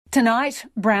Tonight,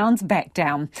 Brown's back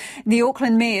down. The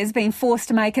Auckland Mayor's been forced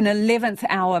to make an 11th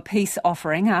hour peace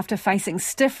offering after facing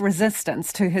stiff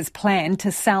resistance to his plan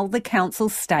to sell the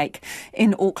council's stake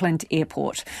in Auckland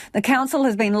Airport. The council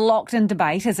has been locked in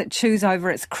debate as it chews over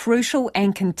its crucial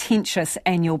and contentious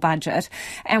annual budget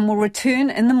and will return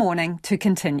in the morning to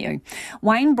continue.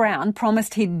 Wayne Brown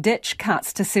promised he'd ditch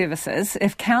cuts to services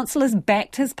if councillors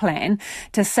backed his plan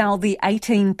to sell the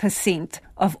 18%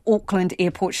 of Auckland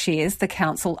Airport shares the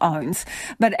council owns.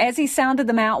 But as he sounded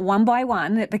them out one by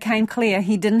one, it became clear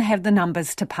he didn't have the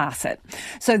numbers to pass it.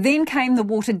 So then came the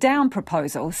watered-down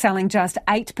proposal, selling just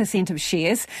 8% of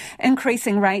shares,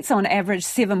 increasing rates on average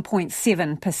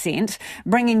 7.7%,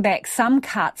 bringing back some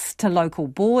cuts to local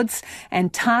boards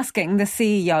and tasking the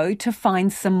CEO to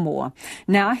find some more.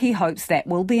 Now he hopes that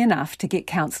will be enough to get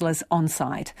councillors on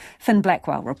side. Finn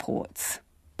Blackwell reports.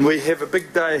 We have a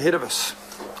big day ahead of us.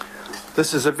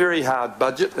 This is a very hard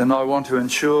budget, and I want to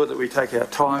ensure that we take our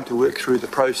time to work through the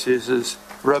processes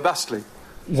robustly.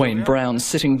 Wayne Brown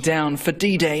sitting down for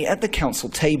D-Day at the council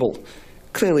table,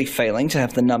 clearly failing to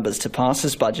have the numbers to pass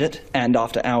his budget, and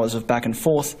after hours of back and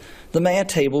forth, the Mayor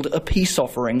tabled a peace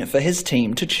offering for his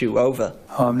team to chew over.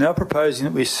 I'm now proposing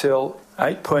that we sell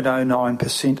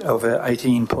 8.09% of our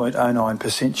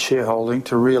 18.09% shareholding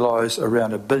to realise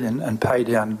around $1 billion and pay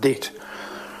down debt.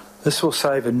 This will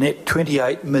save a net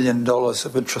 $28 million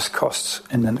of interest costs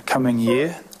in the coming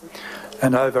year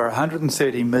and over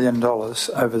 $130 million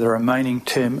over the remaining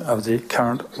term of the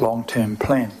current long-term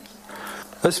plan.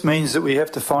 This means that we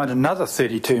have to find another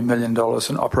 $32 million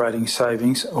in operating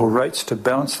savings or rates to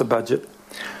balance the budget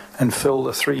and fill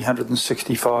the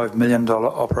 $365 million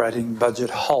operating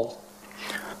budget hole.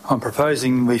 I'm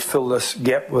proposing we fill this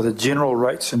gap with a general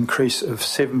rates increase of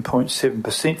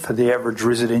 7.7% for the average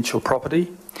residential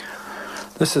property.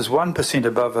 This is 1%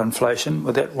 above inflation,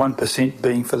 with that 1%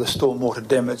 being for the stormwater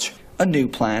damage. A new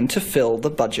plan to fill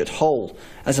the budget hole,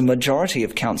 as a majority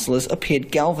of councillors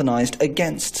appeared galvanised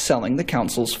against selling the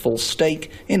council's full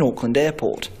stake in Auckland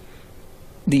Airport.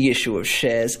 The issue of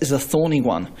shares is a thorny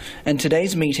one, and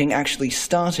today's meeting actually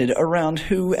started around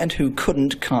who and who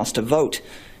couldn't cast a vote.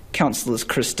 Councillors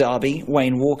Chris Darby,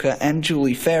 Wayne Walker and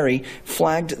Julie Ferry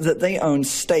flagged that they own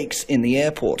stakes in the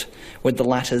airport, with the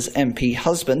latter's MP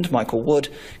husband, Michael Wood,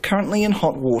 currently in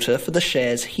hot water for the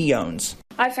shares he owns.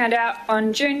 I found out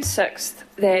on June 6th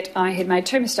that I had made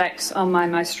two mistakes on my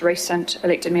most recent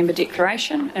elected member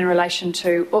declaration in relation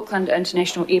to Auckland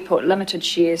International Airport Limited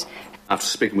shares. After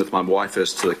speaking with my wife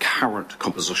as to the current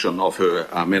composition of her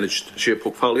managed share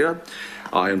portfolio,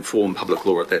 I informed Public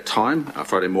Law at that time,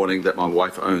 Friday morning, that my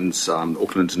wife owns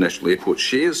Auckland International Airport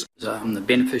shares. I'm the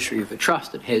beneficiary of a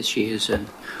trust that has shares in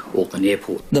Auckland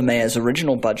Airport. The Mayor's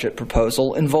original budget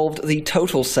proposal involved the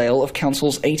total sale of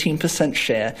Council's 18%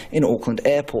 share in Auckland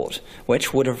Airport,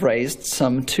 which would have raised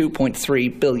some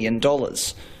 $2.3 billion.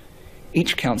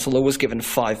 Each councillor was given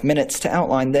 5 minutes to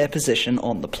outline their position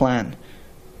on the plan.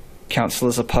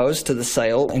 Councillors opposed to the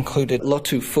sale included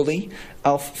Lotu Fuli,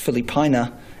 Alf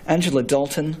Filipina, Angela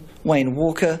Dalton, Wayne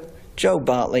Walker, Joe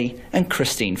Bartley and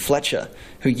Christine Fletcher,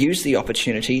 who used the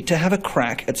opportunity to have a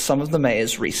crack at some of the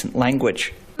Mayor's recent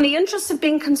language. In the interest of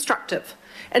being constructive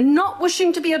and not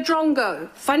wishing to be a drongo,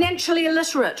 financially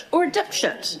illiterate or a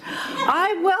dipshit,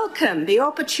 I welcome the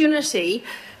opportunity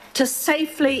to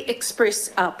safely express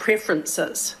our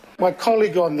preferences. My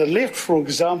colleague on the left, for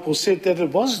example, said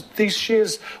that these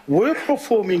shares were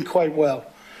performing quite well.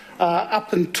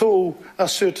 Up until a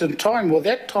certain time. Well,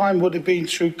 that time would have been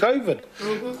through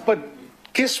COVID. But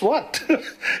guess what?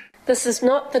 This is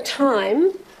not the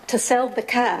time to sell the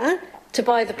car to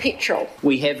buy the petrol.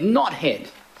 We have not had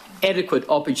adequate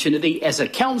opportunity as a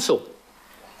council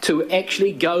to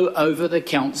actually go over the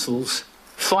council's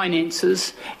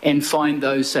finances and find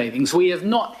those savings. We have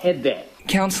not had that.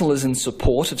 Councillors in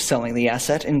support of selling the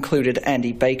asset included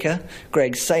Andy Baker,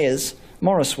 Greg Sayers,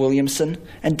 Morris Williamson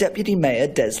and Deputy Mayor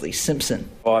Desley Simpson.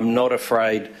 I'm not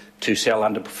afraid to sell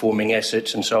underperforming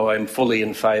assets, and so I'm fully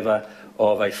in favour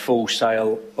of a full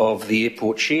sale of the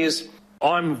airport shares.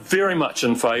 I'm very much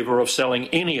in favour of selling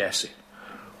any asset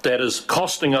that is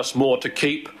costing us more to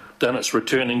keep than it's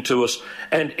returning to us.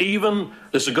 And even,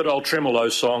 there's a good old Tremolo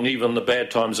song, even the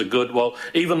bad times are good. Well,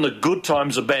 even the good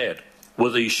times are bad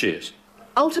with these shares.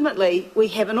 Ultimately, we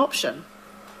have an option,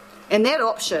 and that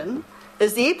option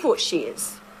is the airport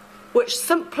shares, which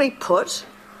simply put,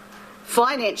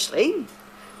 financially,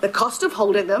 the cost of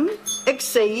holding them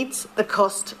exceeds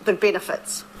the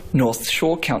benefits. North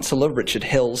Shore councillor Richard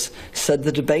Hills said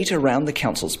the debate around the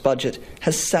council's budget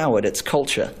has soured its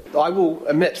culture. I will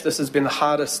admit this has been the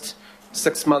hardest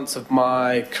 6 months of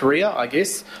my career, I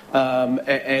guess,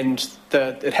 and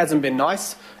it hasn't been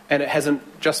nice. And it hasn't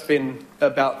just been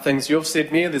about things you've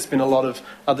said, Mayor. There's been a lot of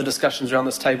other discussions around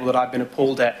this table that I've been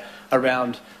appalled at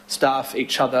around staff,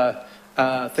 each other,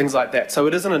 things like that. So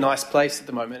it is in a nice place at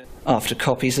the moment. After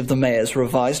copies of the Mayor's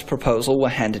revised proposal were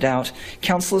handed out,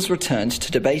 councillors returned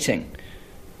to debating.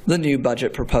 The new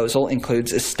budget proposal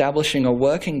includes establishing a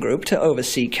working group to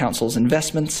oversee council's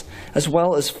investments, as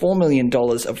well as $4 million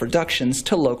of reductions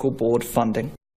to local board funding.